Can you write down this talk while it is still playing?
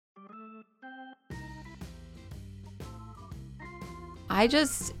I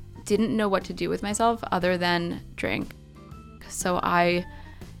just didn't know what to do with myself other than drink. So I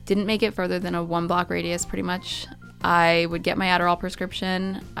didn't make it further than a 1-block radius pretty much. I would get my Adderall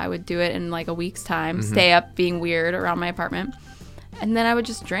prescription. I would do it in like a week's time, stay up being weird around my apartment. And then I would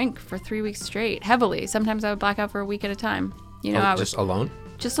just drink for 3 weeks straight, heavily. Sometimes I would black out for a week at a time. You know, just alone?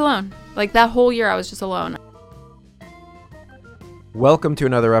 Just alone. Like that whole year I was just alone. Welcome to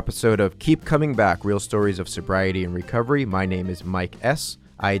another episode of Keep Coming Back, Real Stories of Sobriety and Recovery. My name is Mike S.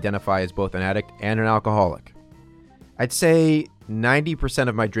 I identify as both an addict and an alcoholic. I'd say 90%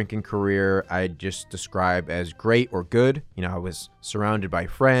 of my drinking career I'd just describe as great or good. You know, I was surrounded by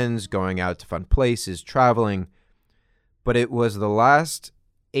friends, going out to fun places, traveling. But it was the last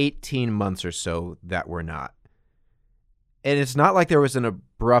 18 months or so that were not. And it's not like there was an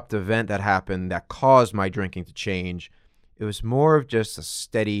abrupt event that happened that caused my drinking to change. It was more of just a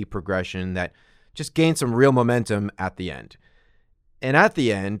steady progression that just gained some real momentum at the end. And at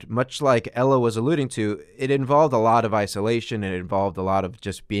the end, much like Ella was alluding to, it involved a lot of isolation and it involved a lot of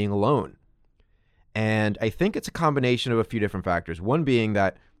just being alone. And I think it's a combination of a few different factors. One being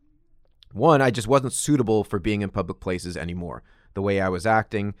that, I just wasn't suitable for being in public places anymore. The way I was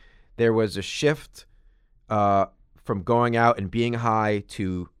acting, there was a shift from going out and being high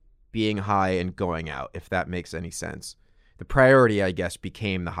to being high and going out, if that makes any sense. The priority, I guess,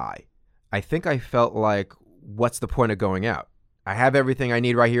 became the high. I think I felt like, what's the point of going out? I have everything I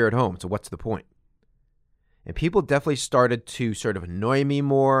need right here at home, so what's the point? And people definitely started to sort of annoy me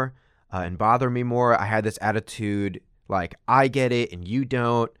more and bother me more. I had this attitude like, I get it and you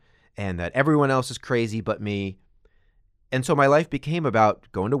don't, and that everyone else is crazy but me. And so my life became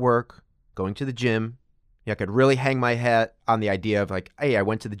about going to work, going to the gym. I could really hang my hat on the idea of like, hey, I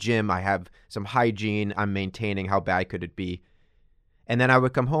went to the gym, I have some hygiene, I'm maintaining, how bad could it be? And then I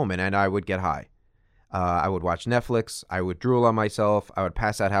would come home and I would get high. I would watch Netflix, I would drool on myself, I would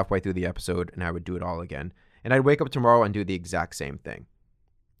pass out halfway through the episode, and I would do it all again. And I'd wake up tomorrow and do the exact same thing.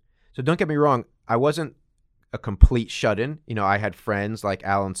 So don't get me wrong, I wasn't a complete shut-in. You know, I had friends like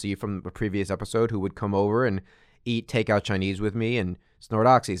Alan C. from the previous episode who would come over and eat takeout Chinese with me and snort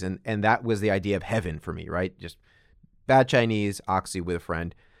oxys. And that was the idea of heaven for me, right? Just bad Chinese, oxy with a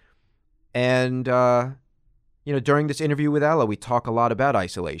friend. And, during this interview with Ella, we talk a lot about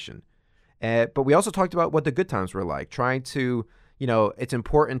isolation. But we also talked about what the good times were like, trying to, it's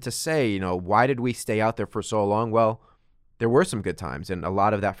important to say, why did we stay out there for so long? Well, there were some good times. And a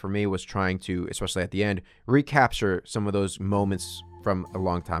lot of that for me was trying to, especially at the end, recapture some of those moments from a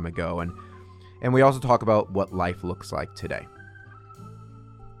long time ago. And we also talk about what life looks like today.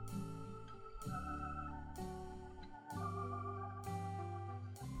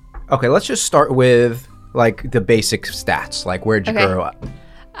 Okay, let's just start with like the basic stats. Like, where'd you grow up?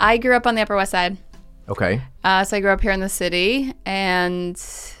 I grew up on the Upper West Side. Okay. So I grew up here in the city, and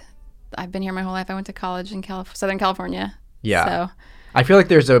I've been here my whole life. I went to college in Southern California. Yeah. So I feel like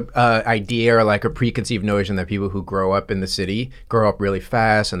there's a idea or like a preconceived notion that people who grow up in the city grow up really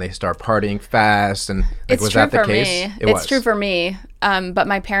fast and they start partying fast. And like, was that the case? It's true for me. But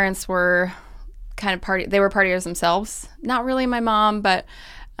my parents were kind of they were partiers themselves. Not really my mom, but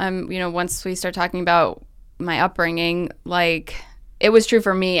once we start talking about my upbringing, like, it was true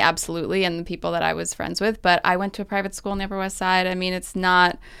for me, absolutely, and the people that I was friends with. But I went to a private school in the Upper West Side. I mean, it's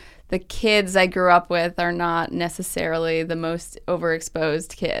not, the kids I grew up with are not necessarily the most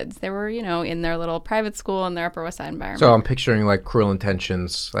overexposed kids. They were, in their little private school in their Upper West Side environment. So I'm picturing like Cruel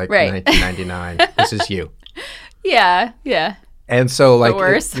Intentions, like right. 1999. This is you. Yeah. And so, like,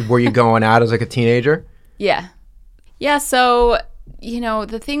 the were you going out as like a teenager? Yeah. So,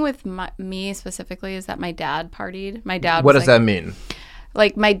 the thing with me specifically is that my dad partied. My dad. What does that mean?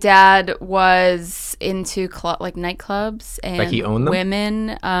 Like, my dad was into nightclubs and like he owned them?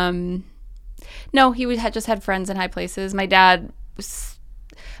 Women. No, he just had friends in high places. My dad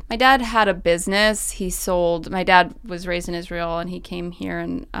had a business. My dad was raised in Israel, and he came here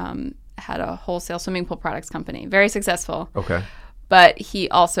and had a wholesale swimming pool products company. Very successful. Okay. But he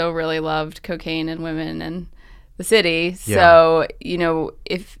also really loved cocaine and women and the city. Yeah. So,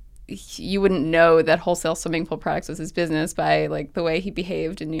 if you wouldn't know that wholesale swimming pool products was his business by like the way he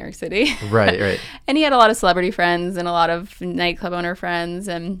behaved in New York City. Right. And he had a lot of celebrity friends and a lot of nightclub owner friends.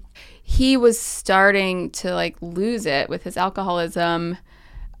 And he was starting to like lose it with his alcoholism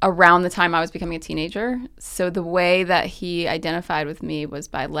around the time I was becoming a teenager. So the way that he identified with me was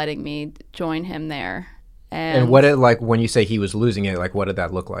by letting me join him there. And what when you say he was losing it, like, what did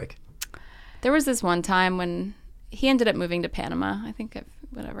that look like? There was this one time when he ended up moving to Panama.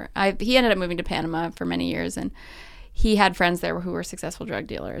 He ended up moving to Panama for many years, and he had friends there who were successful drug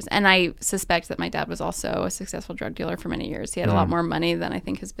dealers. And I suspect that my dad was also a successful drug dealer for many years. He had a lot more money than I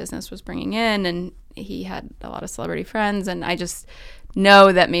think his business was bringing in, and he had a lot of celebrity friends. And I just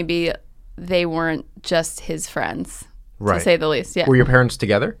know that maybe they weren't just his friends, to say the least. Yeah. Were your parents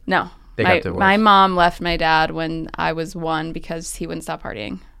together? No. They got divorced. My mom left my dad when I was 1 because he wouldn't stop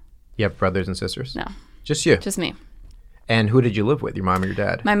partying. You have brothers and sisters? No. Just you? Just me. And who did you live with, your mom or your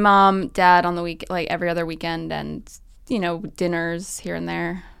dad? My mom, dad on the week, like every other weekend, and, you know, dinners here and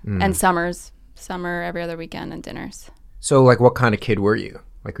there. And summer every other weekend, and dinners. So, like, what kind of kid were you?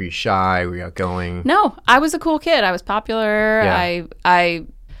 Like, were you shy? Were you outgoing? No, I was a cool kid. I was popular. Yeah.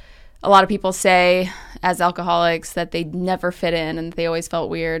 A lot of people say as alcoholics that they never fit in and they always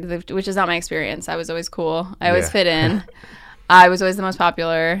felt weird, which is not my experience. I was always cool. I always fit in. I was always the most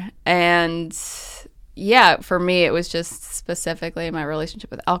popular. And yeah, for me, it was just specifically my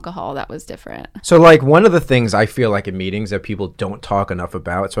relationship with alcohol that was different. So, like, one of the things I feel like in meetings that people don't talk enough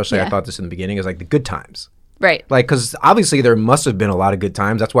about, especially I thought this in the beginning, is like the good times. Right. Like, because obviously there must have been a lot of good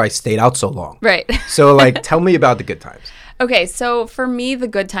times. That's why I stayed out so long. Right. So, like, tell me about the good times. Okay, so for me, the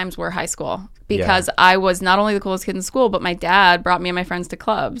good times were high school because I was not only the coolest kid in school, but my dad brought me and my friends to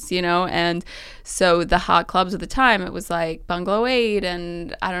clubs, you know? And so the hot clubs at the time, it was like Bungalow 8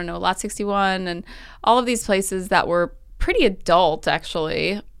 and, I don't know, Lot 61 and all of these places that were pretty adult,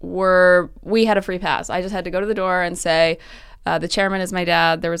 actually, we had a free pass. I just had to go to the door and say, the chairman is my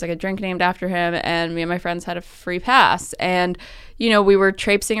dad. There was like a drink named after him, and me and my friends had a free pass. And, you know, we were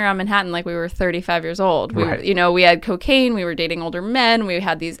traipsing around Manhattan like we were 35 years old. You know, we had cocaine. We were dating older men. We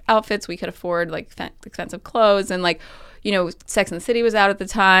had these outfits. We could afford like expensive clothes. And like, you know, Sex and the City was out at the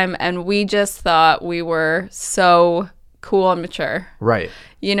time. And we just thought we were so cool and mature. Right.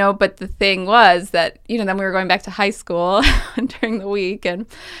 You know, but the thing was that, you know, then we were going back to high school during the week. And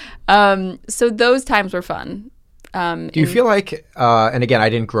so those times were fun. Do you feel like, and again, I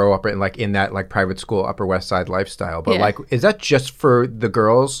didn't grow up in that like private school Upper West Side lifestyle, but like, is that just for the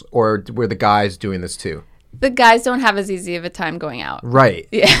girls, or were the guys doing this too? The guys don't have as easy of a time going out. Right.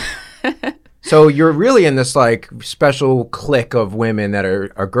 Yeah. So you're really in this like special clique of women that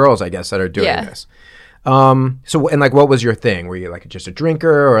are girls, I guess, that are doing this. So, and like, what was your thing? Were you like just a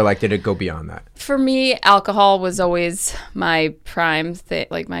drinker, or like, did it go beyond that? For me, alcohol was always my prime thing,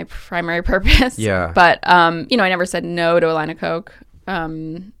 like my primary purpose. Yeah. But, you know, I never said no to a line of Coke.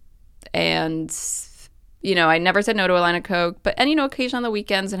 And, you know, I never said no to a line of Coke, and, you know, occasionally on the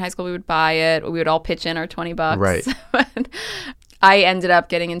weekends in high school, we would buy it. We would all pitch in our $20. Right. I ended up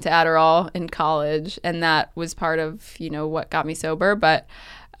getting into Adderall in college, and that was part of, you know, what got me sober. But,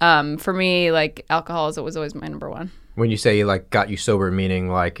 for me, like, alcohol was always my number one. When you say like got you sober, meaning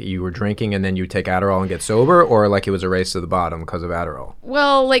like you were drinking and then you take Adderall and get sober, or like it was a race to the bottom because of Adderall?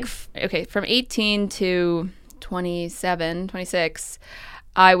 Well, like, okay, from 18 to 27, 26,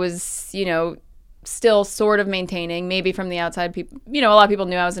 I was, you know, still sort of maintaining. Maybe from the outside, people, you know, a lot of people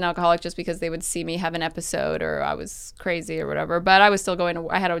knew I was an alcoholic just because they would see me have an episode or I was crazy or whatever. But I was still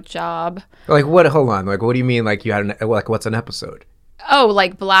I had a job. Like what? Hold on. Like, what do you mean? Like you had like what's an episode? Oh,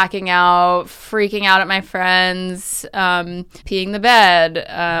 like blacking out, freaking out at my friends, peeing the bed.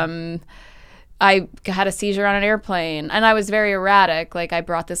 I had a seizure on an airplane, and I was very erratic. Like, I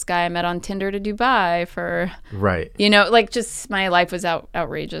brought this guy I met on Tinder to Dubai for, right. You know, like, just my life was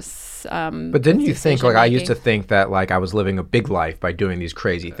outrageous. But didn't you think, like, I used to think that, like, I was living a big life by doing these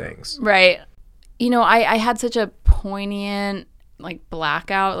crazy things. Right. You know, I had such a poignant, like,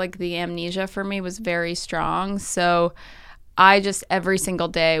 blackout. Like, the amnesia for me was very strong. So I just every single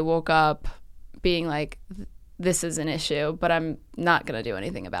day woke up being like, this is an issue, but I'm not going to do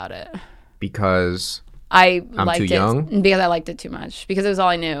anything about it. Because I'm too young? Because I liked it too much. Because it was all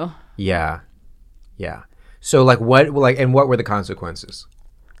I knew. Yeah. Yeah. So like what were the consequences?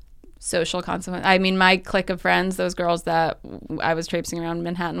 Social consequences. I mean, my clique of friends, those girls that I was traipsing around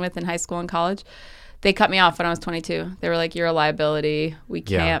Manhattan with in high school and college, they cut me off when I was 22. They were like, you're a liability. We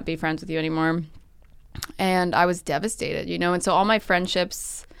can't be friends with you anymore. And I was devastated, you know? And so all my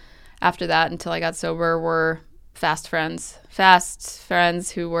friendships after that until I got sober were fast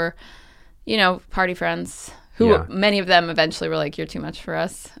friends who were, you know, party friends, who many of them eventually were like, you're too much for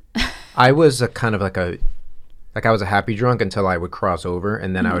us. I was I was a happy drunk until I would cross over,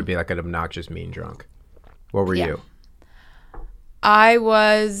 and then I would be like an obnoxious, mean drunk. What were you? I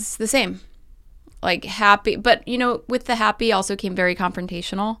was the same. Like happy, but you know, with the happy also came very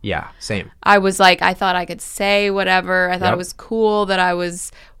confrontational. Yeah, same. I was like, I thought I could say whatever. I thought it was cool that I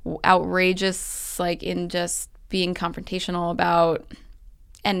was outrageous, like in just being confrontational about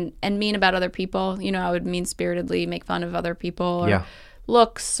and mean about other people. You know, I would mean-spiritedly make fun of other people or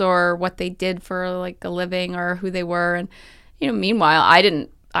looks or what they did for like a living or who they were. And, meanwhile, I didn't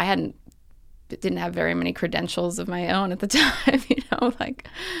have very many credentials of my own at the time, like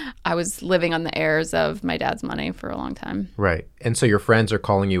I was living on the heirs of my dad's money for a long time. Right. And so your friends are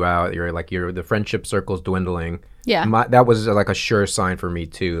calling you out. The friendship circle's dwindling. Yeah. That was like a sure sign for me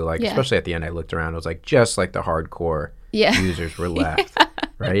too. Like, Yeah. especially at the end, I looked around. It was like just like the hardcore Yeah. users were left.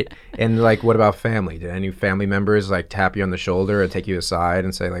 Right. And like, what about family? Did any family members like tap you on the shoulder or take you aside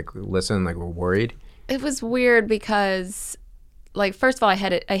and say like, listen, like we're worried? It was weird because, like, first of all, I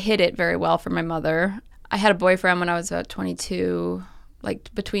hid it very well from my mother. I had a boyfriend when I was about 22, like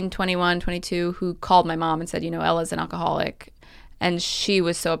between 21, 22, who called my mom and said, Ella's an alcoholic. And she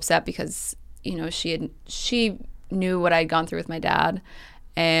was so upset because, she knew what I'd gone through with my dad.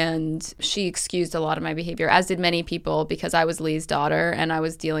 And she excused a lot of my behavior, as did many people, because I was Lee's daughter and I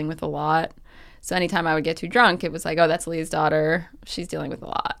was dealing with a lot. So anytime I would get too drunk, it was like, oh, that's Lee's daughter. She's dealing with a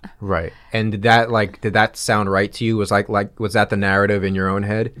lot. Right. And did that sound right to you? Was that the narrative in your own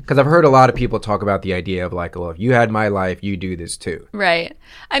head? Because I've heard a lot of people talk about the idea of like, well, if you had my life, you do this too. Right.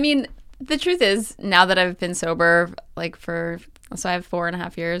 I mean, the truth is, now that I've been sober, so I have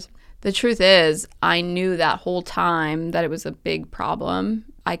 4.5 years. The truth is, I knew that whole time that it was a big problem.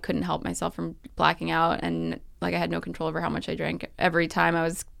 I couldn't help myself from blacking out, and like I had no control over how much I drank. Every time I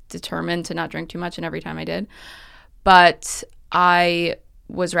was determined to not drink too much, and every time I did. But I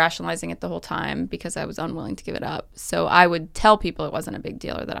was rationalizing it the whole time because I was unwilling to give it up. So I would tell people it wasn't a big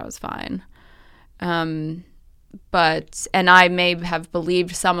deal or that I was fine. And I may have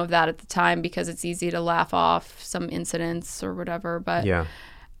believed some of that at the time because it's easy to laugh off some incidents or whatever. But yeah.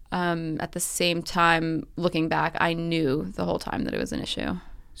 At the same time, looking back, I knew the whole time that it was an issue.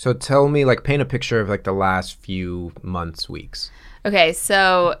 So tell me, like, paint a picture of like the last few months, weeks. Okay,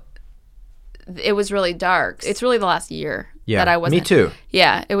 so it was really dark. It's really the last year that I wasn't. Me too.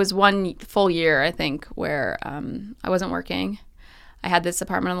 Yeah, it was one full year, I think, where I wasn't working. I had this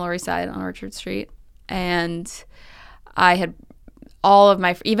apartment on the Lower East Side on Orchard Street, and I had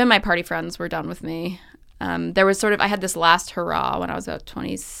even my party friends were done with me. There was I had this last hurrah when I was about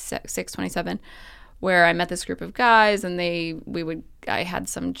 26, 27, where I met this group of guys, and I had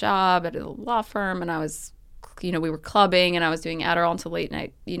some job at a law firm, and I was, we were clubbing, and I was doing Adderall until late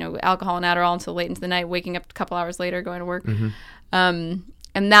night, alcohol and Adderall until late into the night, waking up a couple hours later, going to work. Mm-hmm.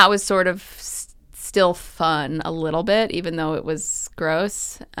 And that was sort of still fun a little bit, even though it was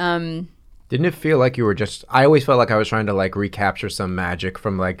gross. Didn't it feel like you were I always felt like I was trying to like recapture some magic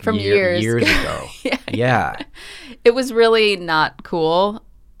from years ago. Yeah. It was really not cool.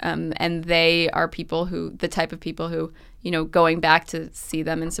 And they are the type of people who, going back to see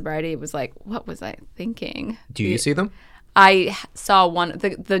them in sobriety, it was like, what was I thinking? Do you see them? I saw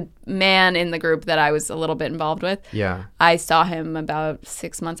the man in the group that I was a little bit involved with. Yeah. I saw him about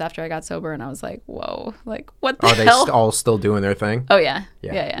 6 months after I got sober, and I was like, whoa, like, what the hell? Are they all still doing their thing? Oh, yeah.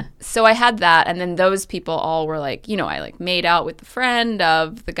 Yeah. So I had that, and then those people all were like, I like made out with the friend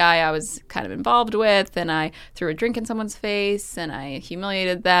of the guy I was kind of involved with, and I threw a drink in someone's face, and I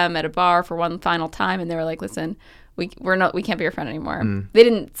humiliated them at a bar for one final time, and they were like, listen, we can't be your friend anymore. They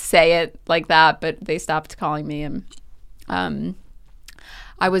didn't say it like that, but they stopped calling me, and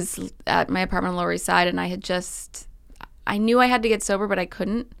I was at my apartment on the Lower East Side, and I knew I had to get sober, but I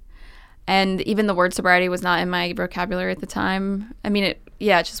couldn't. And even the word sobriety was not in my vocabulary at the time. I mean, it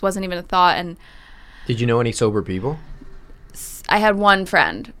just wasn't even a thought. And did you know any sober people? I had one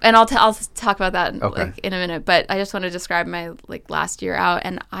friend, and I'll talk about that okay. in a minute. But I just want to describe my last year out,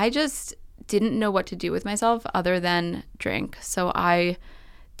 and I just didn't know what to do with myself other than drink. So I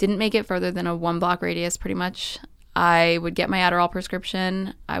didn't make it further than a 1-block radius, pretty much. I would get my Adderall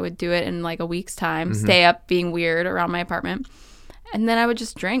prescription. I would do it in like a week's time, stay up being weird around my apartment. And then I would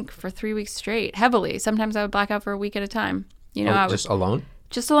just drink for 3 weeks straight, heavily. Sometimes I would black out for a week at a time. Alone?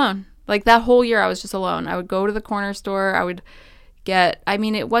 Just alone. Like that whole year I was just alone. I would go to the corner store. I would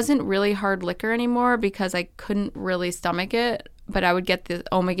it wasn't really hard liquor anymore because I couldn't really stomach it, but I would get the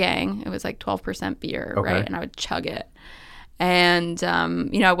Omegang. It was like 12% beer, okay. right? And I would chug it. And,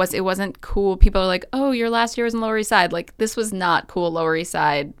 it wasn't cool. People are like, oh, your last year was in Lower East Side. Like, this was not cool Lower East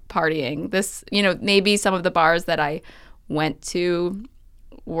Side partying. This, maybe some of the bars that I went to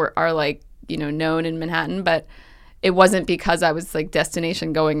are like, known in Manhattan, but it wasn't because I was like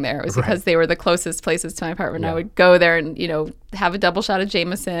destination going there. It was because they were the closest places to my apartment. Yeah. I would go there and, have a double shot of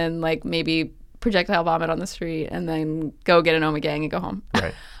Jameson, like maybe projectile vomit on the street, and then go get an Omegang and go home.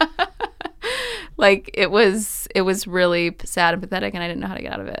 Right. Like it was really sad and pathetic, and I didn't know how to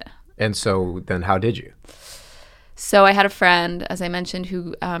get out of it. And so then how did you? So I had a friend, as I mentioned,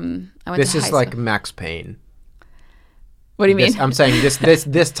 who I went to high school. This is like Max Payne. What do you mean? I'm saying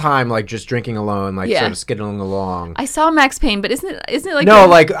this time, like just drinking alone, like Yeah. sort of skittling along. I saw Max Payne, but isn't it like No,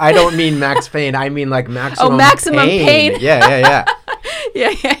 like I don't mean Max Payne. I mean like maximum. Maximum Pain. Yeah.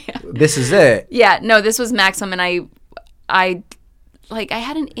 yeah. This is it. Yeah, no, this was Maximum, and I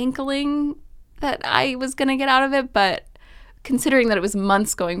had an inkling that I was gonna get out of it, but considering that it was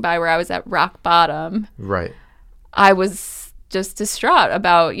months going by where I was at rock bottom, Right. I was just distraught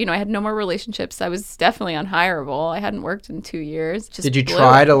about, I had no more relationships. I was definitely unhireable. I hadn't worked in 2 years. Just Did you blew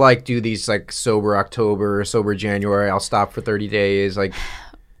try it. to like do these like sober October, sober January? I'll stop for 30 days. Like,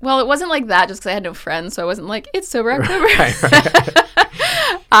 Well, it wasn't like that just because I had no friends, so I wasn't like, it's sober October. right.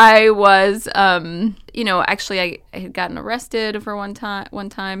 I was, actually I had gotten arrested for one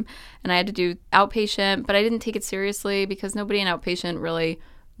time, and I had to do outpatient, but I didn't take it seriously because nobody in outpatient really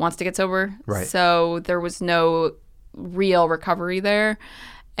wants to get sober. Right. So there was no real recovery there.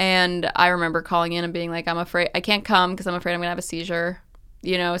 And I remember calling in and being like, I'm afraid I can't come because I'm afraid I'm going to have a seizure,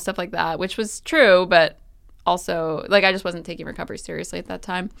 stuff like that, which was true, but also like I just wasn't taking recovery seriously at that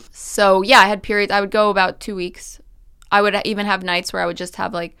time. So yeah, I had periods. I would go about 2 weeks. I would even have nights where I would just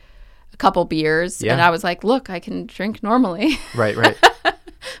have like a couple beers, Yeah. and I was like, look, I can drink normally. Right.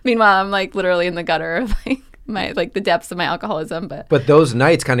 Meanwhile, I'm like literally in the gutter of like the depths of my alcoholism. But Those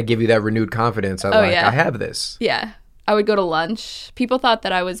nights kind of give you that renewed confidence. Of like, yeah. I have this. yeah, I would go to lunch. People thought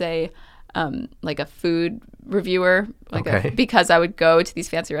that I was a food reviewer, Okay. because I would go to these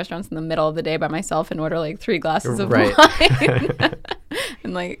fancy restaurants in the middle of the day by myself and order like 3 glasses of Right. wine.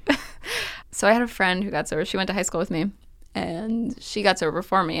 And like, so I had a friend who got sober. She went to high school with me, and she got sober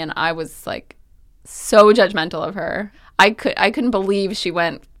before me, and I was like so judgmental of her. I couldn't believe she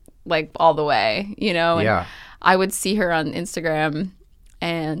went like all the way, and Yeah. I would see her on Instagram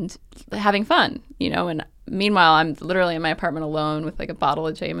and having fun, and meanwhile I'm literally in my apartment alone with like a bottle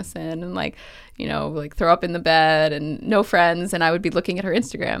of Jameson and like throw up in the bed and no friends, and I would be looking at her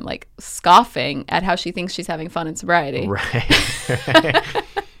Instagram like scoffing at how she thinks she's having fun in sobriety. Right.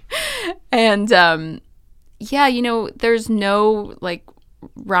 And there's no like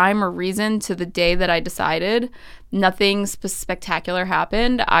rhyme or reason to the day that I decided. Nothing spectacular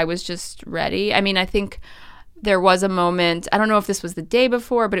happened. I was just ready. I mean, I think there was a moment, I don't know if this was the day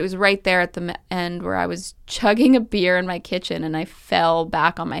before, but it was right there at the end where I was chugging a beer in my kitchen and I fell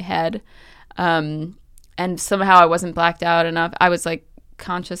back on my head. And somehow I wasn't blacked out enough. I was like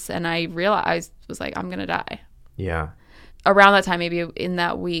conscious, and I realized, was like, I'm going to die. Yeah. Around that time, maybe in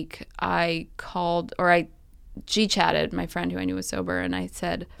that week, I called, or I G-chatted my friend who I knew was sober, and I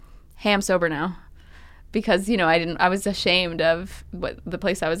said, hey, I'm sober now. Because, I was ashamed of the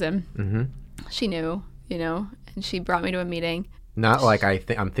place I was in. Mm-hmm. She knew, and she brought me to a meeting. Not like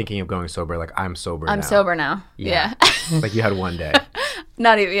I'm thinking of going sober. Like I'm sober now. I'm sober now. Yeah. Like you had one day.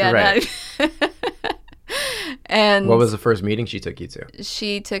 Not even, yeah. Right. Not even. And What was the first meeting she took you to?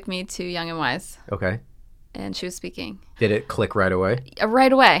 she took me to Young and Wise, Okay. and she was speaking. Did it click right away?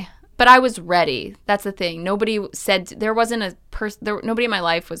 Right away. But I was ready. That's the thing. Nobody said, there wasn't a person, nobody in my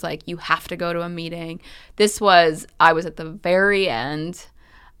life was like, you have to go to a meeting. I was at the very end.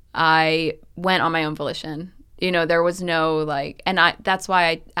 I went on my own volition. There was no like, and that's why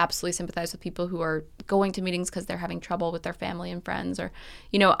I absolutely sympathize with people who are going to meetings because they're having trouble with their family and friends, or,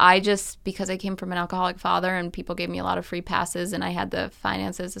 because I came from an alcoholic father and people gave me a lot of free passes and I had the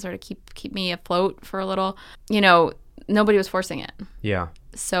finances to sort of keep me afloat for a little, nobody was forcing it. Yeah.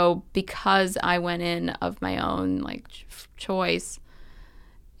 So because I went in of my own like choice,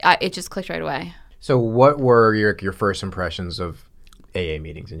 it just clicked right away. So what were your first impressions of AA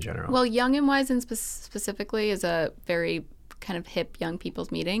meetings in general? Well, Young and Wise specifically is a very kind of hip young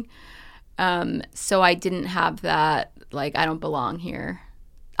people's meeting. So I didn't have that, like, I don't belong here.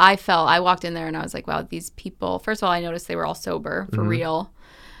 I walked in there and I was like, wow, these people, first of all, I noticed they were all sober for real.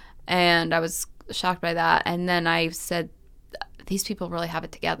 And I was shocked by that. And then I said, these people really have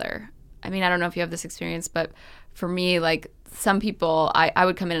it together. I mean, I don't know if you have this experience, but for me, like, some people, I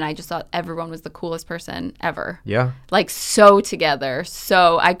would come in and I just thought everyone was the coolest person ever. Yeah. Like, so together.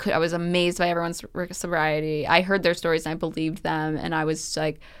 So I was amazed by everyone's sobriety. I heard their stories and I believed them. And I was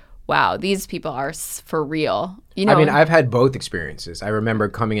like, wow, these people are for real. I mean, I've had both experiences. I remember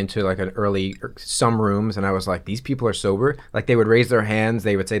coming into like some rooms and I was like, these people are sober. Like they would raise their hands.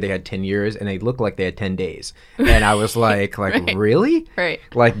 They would say they had 10 years and they looked like they had 10 days. And I was like, Right. Really? Right.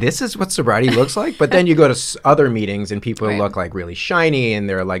 Like this is what sobriety looks like? But then you go to other meetings and people Right. look like really shiny and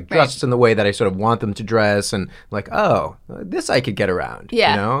they're like dressed in the way that I sort of want them to dress. And like, oh, this I could get around.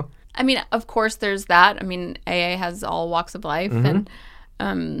 Yeah. You know? I mean, of course there's that. I mean, AA has all walks of life and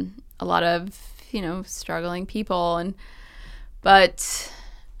a lot of, struggling people. But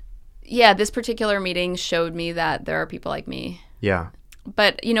yeah, this particular meeting showed me that there are people like me. Yeah.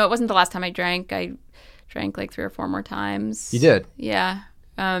 But, it wasn't the last time I drank. I drank like 3 or 4 more times. You did? Yeah.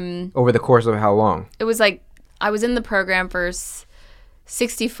 Over the course of how long? It was like I was in the program for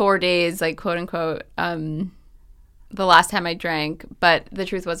 64 days, like quote unquote, the last time I drank. But the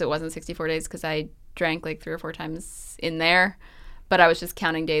truth was it wasn't 64 days because I drank like 3 or 4 times in there. But I was just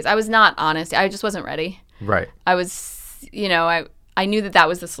counting days. I was not honest. I just wasn't ready. Right. I was, I knew that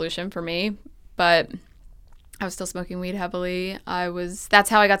was the solution for me, but I was still smoking weed heavily. That's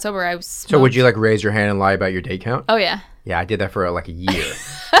how I got sober. So would you like raise your hand and lie about your day count? Oh, yeah. Yeah, I did that for like a year.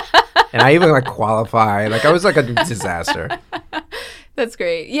 And I even like qualified. Like I was like a disaster. That's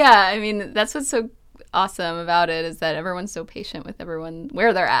great. Yeah, I mean, that's what's so awesome about it is that everyone's so patient with everyone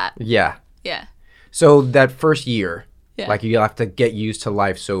where they're at. Yeah. Yeah. So that first year, Yeah. like you have to get used to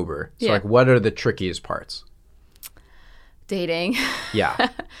life sober. So like what are the trickiest parts? Dating. Yeah.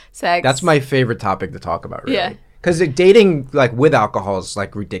 Sex. That's my favorite topic to talk about, really. Yeah. Because dating like with alcohol is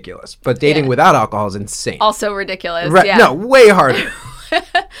like ridiculous, but dating without alcohol is insane. Also ridiculous. Right? Yeah. No, way harder.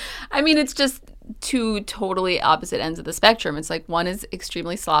 I mean, it's just 2 totally opposite ends of the spectrum. It's like one is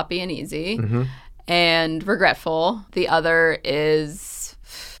extremely sloppy and easy and regretful. The other is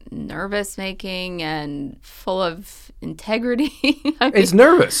nervous making and full of integrity. I mean, It's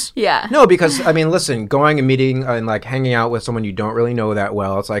nervous. Yeah. No, because I mean, listen, going and meeting and like hanging out with someone you don't really know that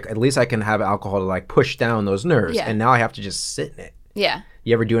well, it's like at least I can have alcohol to like push down those nerves, Yeah. and now I have to just sit in it. Yeah.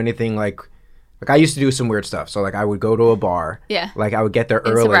 You ever do anything like I used to do some weird stuff. So like I would go to a bar. Yeah. Like I would get there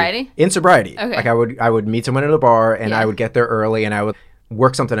In early. sobriety? In sobriety. Okay. Like I would meet someone at a bar and Yeah. I would get there early and I would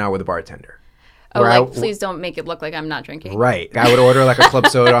work something out with the bartender. Oh, Where like, please don't make it look like I'm not drinking. Right. I would order like a club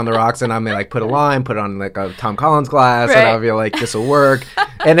soda on the rocks and I'm gonna like put a lime, put it on like a Tom Collins glass, and Right. I'll be like, this will work.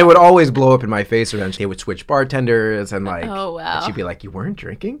 And it would always blow up in my face eventually. They would switch bartenders and like Oh, wow. and she'd be like, you weren't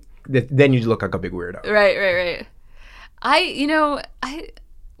drinking? Then you'd look like a big weirdo. Right. I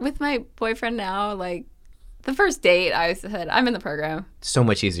with my boyfriend now, like the first date I said, I'm in the program. So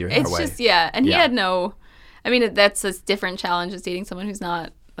much easier that It's way. just, yeah. And he Yeah. had that's a different challenge as dating someone who's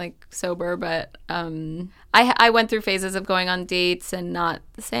not like sober, but I went through phases of going on dates and not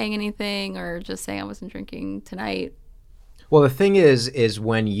saying anything or just saying I wasn't drinking tonight. Well, the thing is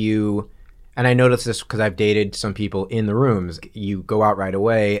when you, and I noticed this because I've dated some people in the rooms, you go out right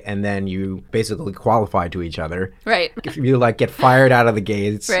away and then you basically qualify to each other. Right. If you like get fired out of the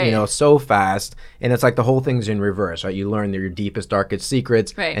gates, Right. So fast. And it's like the whole thing's in reverse, right? You learn your deepest, darkest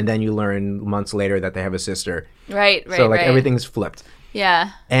secrets. Right. And then you learn months later that they have a sister. Right. So like right. everything's flipped.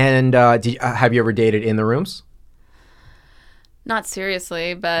 Yeah. And have you ever dated in the rooms? Not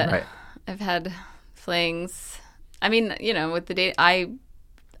seriously, but Right. I've had flings. I mean, with the date, I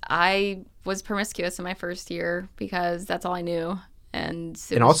was promiscuous in my first year because that's all I knew. And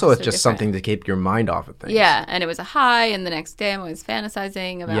Also, it's so just different. something to keep your mind off of things. Yeah, and it was a high, and the next day I'm always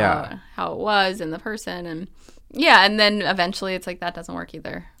fantasizing about Yeah. how it was and the person, and yeah, and then eventually it's like that doesn't work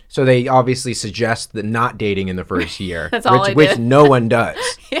either. So they obviously suggest the not dating in the first year, That's all I which did. no one does.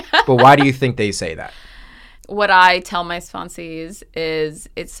 But why do you think they say that? What I tell my sponsees is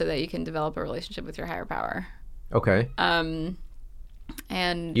it's so that you can develop a relationship with your higher power. Okay. And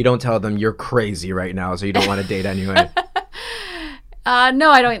You don't tell them you're crazy right now, so you don't want to date anyway.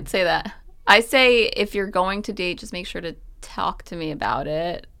 no, I don't say that. I say if you're going to date, just make sure to talk to me about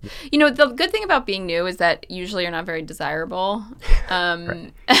it. The good thing about being new is that usually you're not very desirable.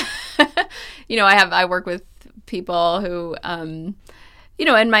 I work with people who, and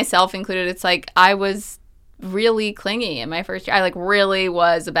myself included, it's like I was really clingy in my first year. I really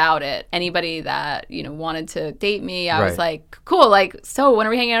was about it. Anybody that, wanted to date me, I was Right. like, cool, so when are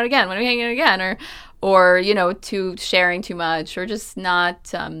we hanging out again? When are we hanging out again? Or too sharing too much or just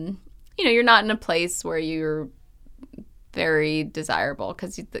not, you're not in a place where you're very desirable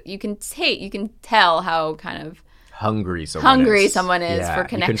because you can tell how kind of Hungry someone is. Yeah, for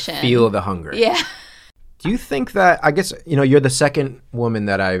connection. You can feel the hunger. Yeah. Do you think that, I guess, you're the second woman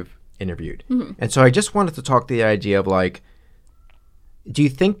that I've interviewed. Mm-hmm. And so I just wanted to talk the idea of do you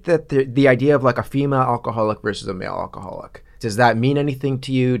think that the idea of a female alcoholic versus a male alcoholic, does that mean anything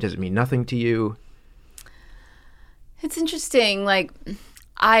to you? Does it mean nothing to you? It's interesting.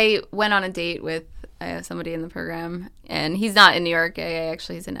 I went on a date with somebody in the program, and he's not in New York.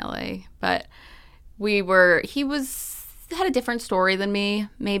 Actually, he's in LA. But he had a different story than me.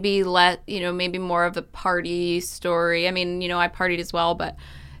 Maybe maybe more of a party story. I mean, I partied as well, but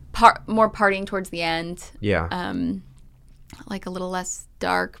more partying towards the end. Yeah. A little less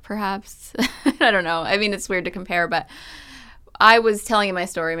dark, perhaps. I don't know. I mean, it's weird to compare, but I was telling him my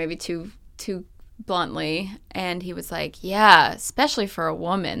story maybe too bluntly, and he was like, yeah, especially for a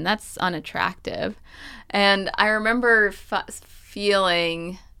woman, that's unattractive. And I remember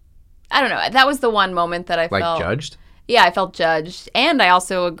feeling, I don't know, that was the one moment that I felt judged. Yeah, I felt judged, and I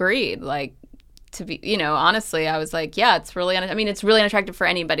also agreed, like, to be, honestly, I was like, yeah, it's really it's really unattractive for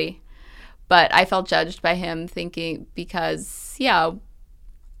anybody, but I felt judged by him, thinking, because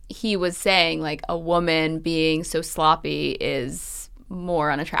he was saying, like, a woman being so sloppy is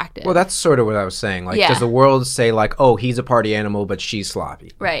more unattractive. Well, that's sort of what I was saying. Like, does the world say, like, oh, he's a party animal, but she's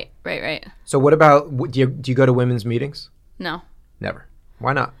sloppy? Right. So what about, do you go to women's meetings? No. Never.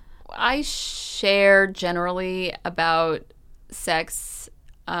 Why not? I share generally about sex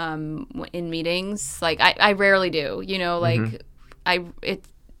in meetings. Like, I rarely do, like, I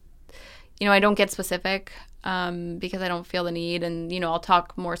don't get specific because I don't feel the need. And, I'll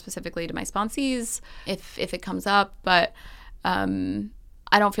talk more specifically to my sponsees if it comes up. But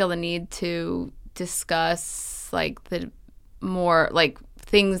I don't feel the need to discuss, like, the more, like,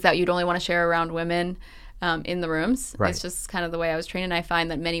 things that you'd only want to share around women in the rooms. Right. It's just kind of the way I was trained, and I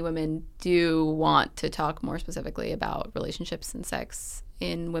find that many women do want to talk more specifically about relationships and sex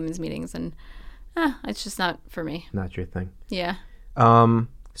in women's meetings, and it's just not for me. Not your thing. Yeah.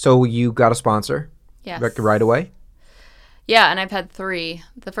 So you got a sponsor? Yes. Right away? Yeah, and I've had 3.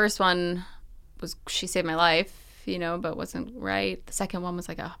 The first one was, she saved my life, but wasn't right. The second one was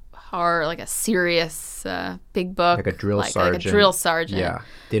like a hard, like a serious big book. Like a drill sergeant. Like a drill sergeant. Yeah.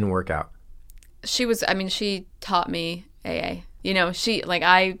 Didn't work out. She taught me AA.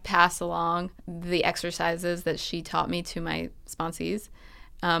 I pass along the exercises that she taught me to my sponsees,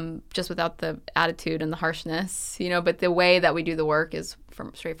 just without the attitude and the harshness, but the way that we do the work is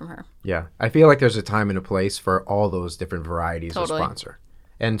straight from her. Yeah. I feel like there's a time and a place for all those different varieties of sponsor.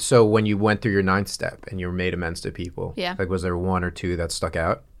 And so when you went through your 9th step and you made amends to people, like, was there 1 or 2 that stuck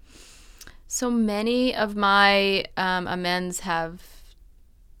out? So many of my amends have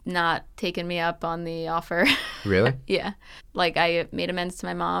not taken me up on the offer. Really? Yeah. Like, I made amends to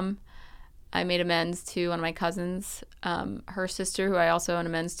my mom. I made amends to one of my cousins. Her sister, who I also owe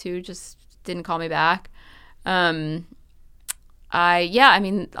amends to, just didn't call me back. I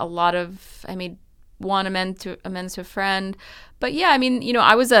made one amends to a friend. But yeah,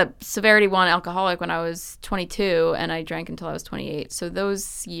 I was a severity 1 alcoholic when I was 22, and I drank until I was 28. So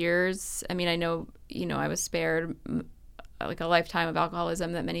those years, I know, I was spared like a lifetime of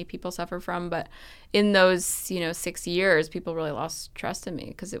alcoholism that many people suffer from. But in those, 6 years, people really lost trust in me,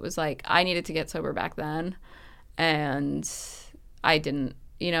 because it was like I needed to get sober back then. And I didn't,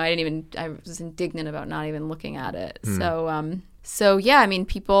 I was indignant about not even looking at it. So yeah,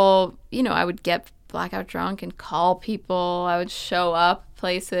 people, I would get blackout drunk and call people. I would show up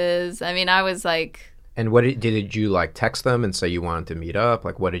places. I was like... And what did you, like, text them and say you wanted to meet up?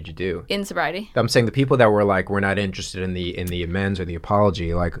 Like, what did you do? In sobriety. I'm saying the people that were like, we're not interested in the amends or the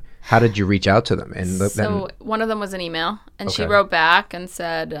apology, like, how did you reach out to them? And so one of them was an email, and she wrote back and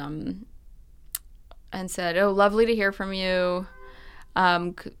said, oh, lovely to hear from you.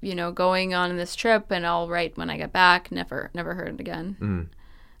 Going on this trip, and I'll write when I get back. Never heard again.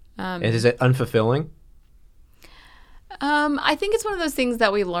 And is it unfulfilling? I think it's one of those things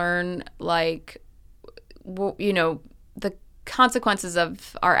that we learn, like, the consequences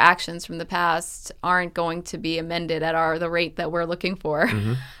of our actions from the past aren't going to be amended at the rate that we're looking for.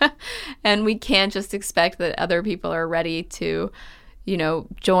 And we can't just expect that other people are ready to,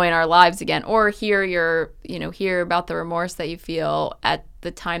 join our lives again, or hear about the remorse that you feel at the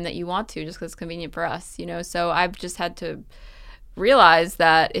time that you want to, just because it's convenient for us, So I've just had to realize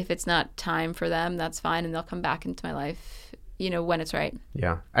that if it's not time for them, that's fine, and they'll come back into my life, when it's right.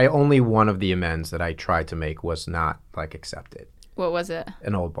 Yeah. Only one of the amends that I tried to make was not, like, accepted. What was it?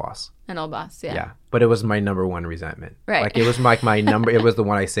 An old boss. An old boss, yeah. Yeah. But it was my number 1 resentment. Right. Like, it was like my number, it was the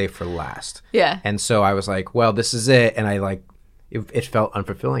one I saved for last. Yeah. And so I was like, well, this is it. And I, like, it felt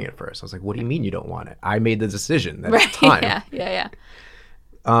unfulfilling at first. I was like, what do you mean you don't want it? I made the decision. That's time. Yeah.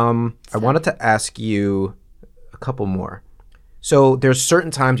 I wanted to ask you a couple more. So there's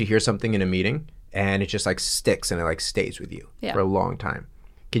certain times you hear something in a meeting and it just, like, sticks and it, like, stays with you for a long time.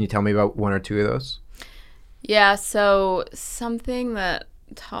 Can you tell me about 1 or 2 of those? Yeah. So something that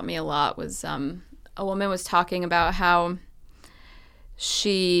taught me a lot was a woman was talking about how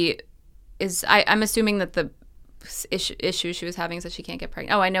she is, I'm assuming that the issue she was having is that she can't get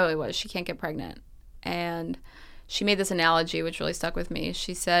pregnant. Oh, I know it was. She can't get pregnant. And she made this analogy, which really stuck with me.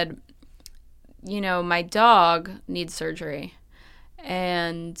 She said, my dog needs surgery,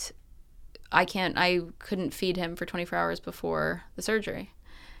 and I couldn't feed him for 24 hours before the surgery.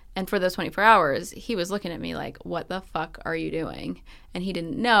 And for those 24 hours, he was looking at me like, what the fuck are you doing? And he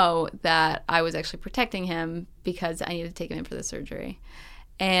didn't know that I was actually protecting him because I needed to take him in for the surgery.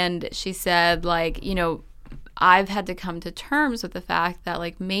 And she said, like, you know, I've had to come to terms with the fact that,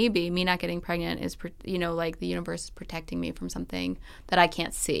 like, maybe me not getting pregnant is, you know, like the universe is protecting me from something that I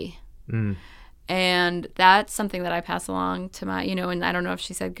can't see. Mm. And that's something that I pass along to my, you know, and I don't know if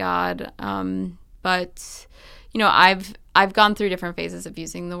she said God, but, you know, I've gone through different phases of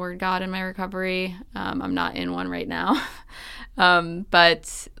using the word God in my recovery. I'm not in one right now.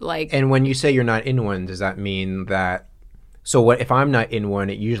 But like. And when you say you're not in one, does that mean that, so what if I'm not in one,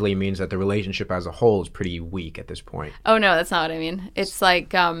 it usually means that the relationship as a whole is pretty weak at this point? Oh, no, that's not what I mean. It's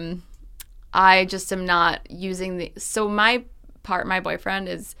like I just am not using so my boyfriend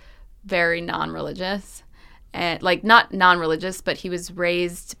is very non-religious, and like not non-religious, but he was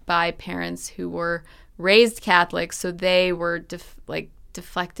raised by parents who were raised Catholic, so they were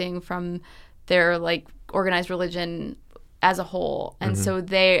deflecting from their like organized religion as a whole. And so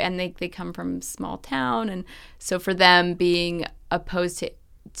they come from small town, and so for them being opposed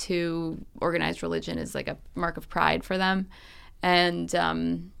to organized religion is like a mark of pride for them. And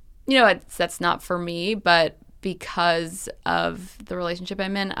you know, that's not for me, but because of the relationship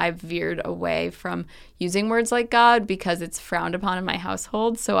I'm in, I've veered away from using words like God because it's frowned upon in my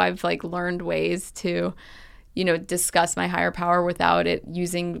household. So I've like learned ways to, you know, discuss my higher power without it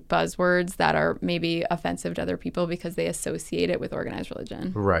using buzzwords that are maybe offensive to other people because they associate it with organized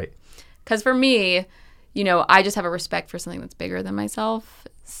religion. Right. Because for me, you know, I just have a respect for something that's bigger than myself,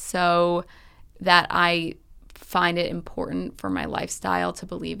 so that I find it important for my lifestyle to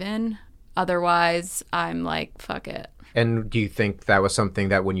believe in. Otherwise, I'm like, fuck it. And do you think that was something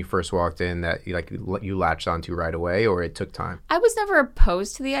that when you first walked in that you latched onto right away, or it took time? I was never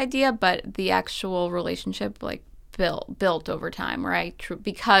opposed to the idea, but the actual relationship like built over time, where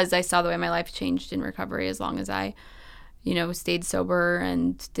because I saw the way my life changed in recovery as long as I, you know, stayed sober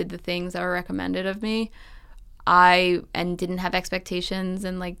and did the things that were recommended of me. And didn't have expectations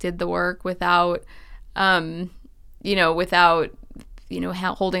and like did the work without holding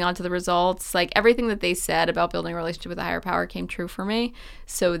on to the results. Like everything that they said about building a relationship with a higher power came true for me.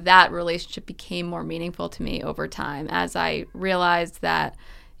 So that relationship became more meaningful to me over time as I realized that,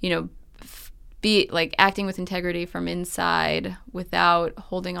 you know, acting with integrity from inside without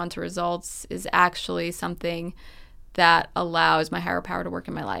holding on to results is actually something that allows my higher power to work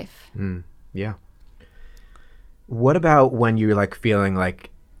in my life. Yeah. What about when you're like feeling like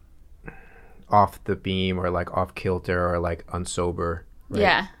off the beam or like off kilter or like unsober, right?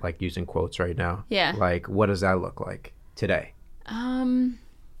 Yeah. Like using quotes right now. Yeah. Like what does that look like today?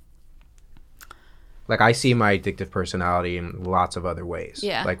 Like I see my addictive personality in lots of other ways.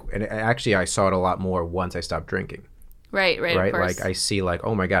 Yeah. Like, and actually I saw it a lot more once I stopped drinking. Right. Of course. Like I see like,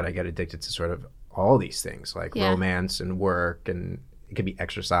 oh my God, I get addicted to sort of all these things, like romance and work, and it could be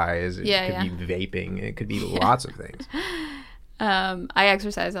exercise, it could be vaping, it could be lots of things. I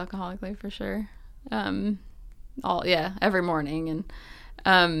exercise alcoholically for sure. Every morning.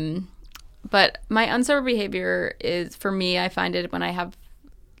 And but my unsober behavior is, for me, I find it when I have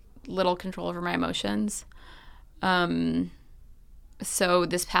little control over my emotions. So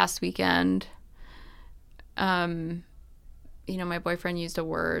this past weekend, you know, my boyfriend used a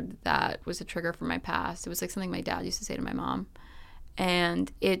word that was a trigger from my past. It was like something my dad used to say to my mom.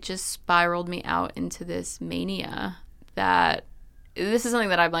 And it just spiraled me out into this mania that this is something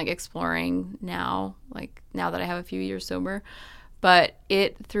that I'm like exploring now, like now that I have a few years sober, but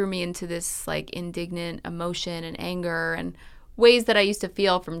it threw me into this like indignant emotion and anger and ways that I used to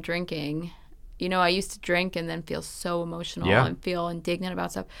feel from drinking. You know, I used to drink and then feel so emotional and feel indignant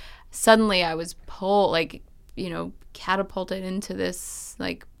about stuff. Suddenly I was catapulted into this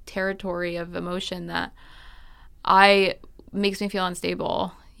like territory of emotion that makes me feel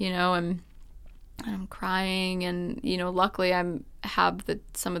unstable, you know, and I'm crying, and, you know, luckily I have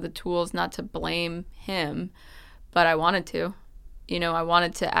some of the tools not to blame him, but I wanted to, you know, I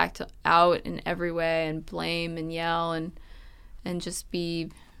wanted to act out in every way and blame and yell and just be,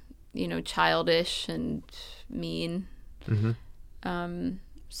 you know, childish and mean.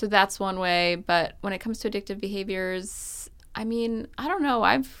 So that's one way. But when it comes to addictive behaviors, I mean, I don't know.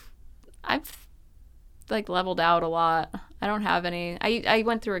 I've like leveled out a lot. I don't have any. I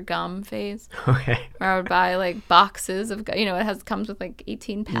went through a gum phase. Okay. Where I would buy like boxes of, you know, it comes with like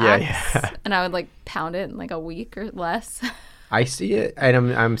 18 packs, and I would like pound it in like a week or less. I see it,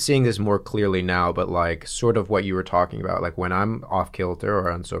 and I'm seeing this more clearly now, but like sort of what you were talking about, like when I'm off kilter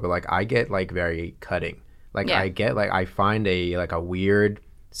or unsober, like I get like very cutting. Like I get like, I find a weird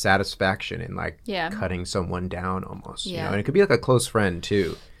satisfaction in like Yeah. cutting someone down almost. You Yeah. know, and it could be like a close friend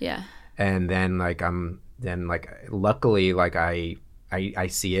too. Yeah. And then like luckily like I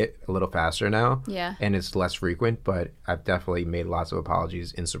see it a little faster now. Yeah. And it's less frequent, but I've definitely made lots of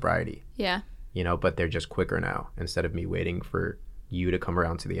apologies in sobriety. Yeah. You know, but they're just quicker now instead of me waiting for you to come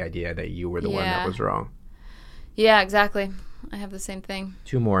around to the idea that you were the one that was wrong. Yeah, exactly. I have the same thing.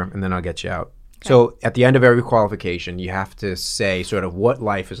 2 more and then I'll get you out. Okay. So at the end of every qualification, you have to say sort of what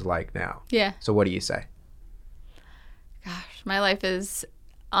life is like now. Yeah. So what do you say? Gosh, my life is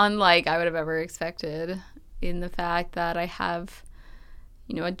unlike I would have ever expected in the fact that I have,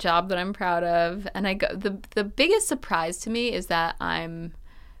 you know, a job that I'm proud of. And the biggest surprise to me is that I'm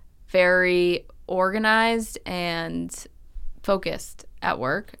very organized and focused at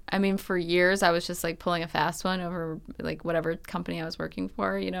work. I mean, for years, I was just like pulling a fast one over like whatever company I was working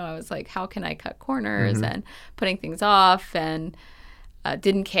for. You know, I was like, how can I cut corners and putting things off and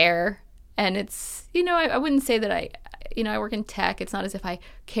didn't care. And it's, you know, I wouldn't say that I work in tech. It's not as if I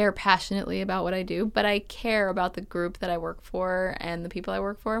care passionately about what I do, but I care about the group that I work for and the people I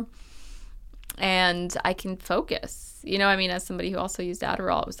work for. And I can focus, you know, I mean, as somebody who also used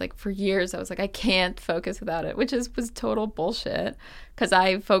Adderall, it was like for years, I was like, I can't focus without it, which was total bullshit because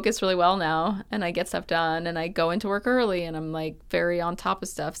I focus really well now and I get stuff done and I go into work early and I'm like very on top of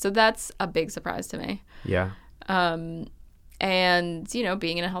stuff. So that's a big surprise to me. Yeah. And, you know,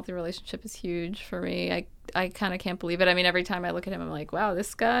 being in a healthy relationship is huge for me. I kind of can't believe it. I mean, every time I look at him, I'm like, wow,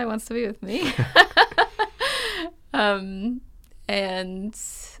 this guy wants to be with me. And,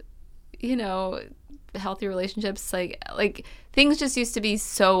 you know, healthy relationships, like things just used to be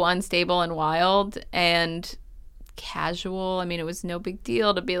so unstable and wild and casual. I mean, it was no big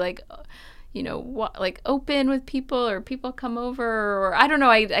deal to be like, you know, what, like open with people or people come over or I don't know.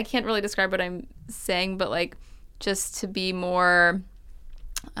 I can't really describe what I'm saying, but like just to be more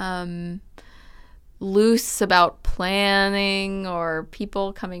loose about planning or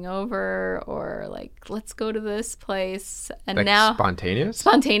people coming over or like, let's go to this place. And like now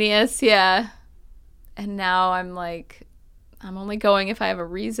spontaneous. Yeah. And now I'm like, I'm only going if I have a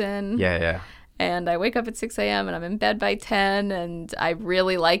reason. Yeah. And I wake up at 6 a.m. and I'm in bed by 10 and I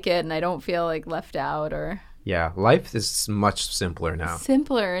really like it and I don't feel like left out or. Yeah, life is much simpler now.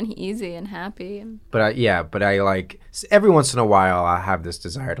 Simpler and easy and happy. But I like every once in a while I have this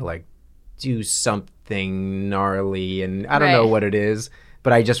desire to like do something gnarly and I don't know what it is,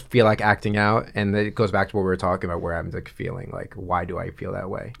 but I just feel like acting out and it goes back to what we were talking about where I'm like feeling like, why do I feel that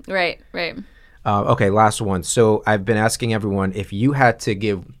way? Right. Okay, last one. So I've been asking everyone if you had to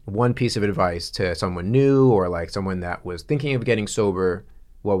give one piece of advice to someone new or like someone that was thinking of getting sober,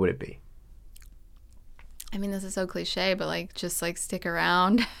 what would it be? I mean, this is so cliche, but like just like stick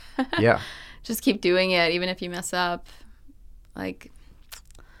around. Yeah. Just keep doing it, even if you mess up. Like,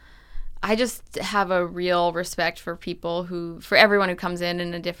 I just have a real respect for people for everyone who comes in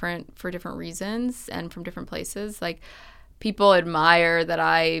for different reasons and from different places. Like, people admire that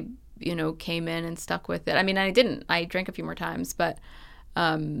I, you know, came in and stuck with it. I mean, I didn't. I drank a few more times, but,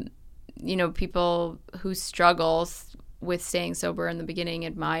 you know, people who struggle with staying sober in the beginning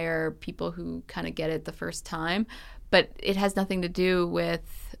admire people who kind of get it the first time. But it has nothing to do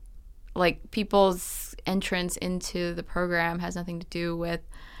with, like, people's entrance into the program has nothing to do with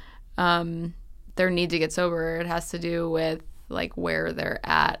their need to get sober. It has to do with, like, where they're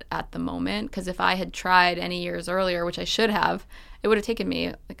at the moment. Because if I had tried any years earlier, which I should have, it would have taken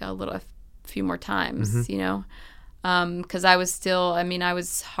me like a few more times, you know, because I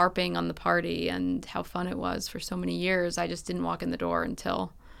was harping on the party and how fun it was for so many years. I just didn't walk in the door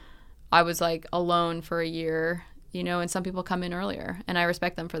until I was like alone for a year, you know, and some people come in earlier and I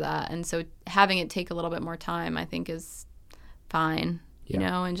respect them for that. And so having it take a little bit more time, I think is fine, you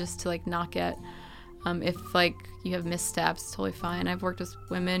know, and just to like not get, if like you have missteps, it's totally fine. I've worked with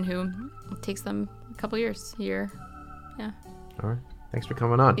women who it takes them a couple years, a year. Yeah. All right. Thanks for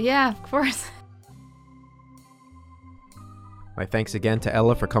coming on. Yeah, of course. My thanks again to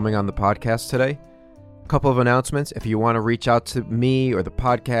Ella for coming on the podcast today. A couple of announcements. If you want to reach out to me or the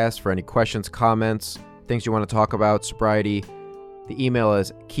podcast for any questions, comments, things you want to talk about, sobriety, the email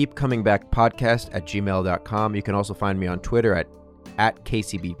is keepcomingbackpodcast@gmail.com. You can also find me on Twitter at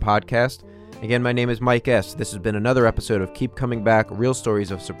KCB Podcast. Again, my name is Mike S. This has been another episode of Keep Coming Back, Real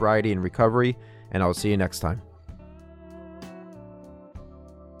Stories of Sobriety and Recovery, and I'll see you next time.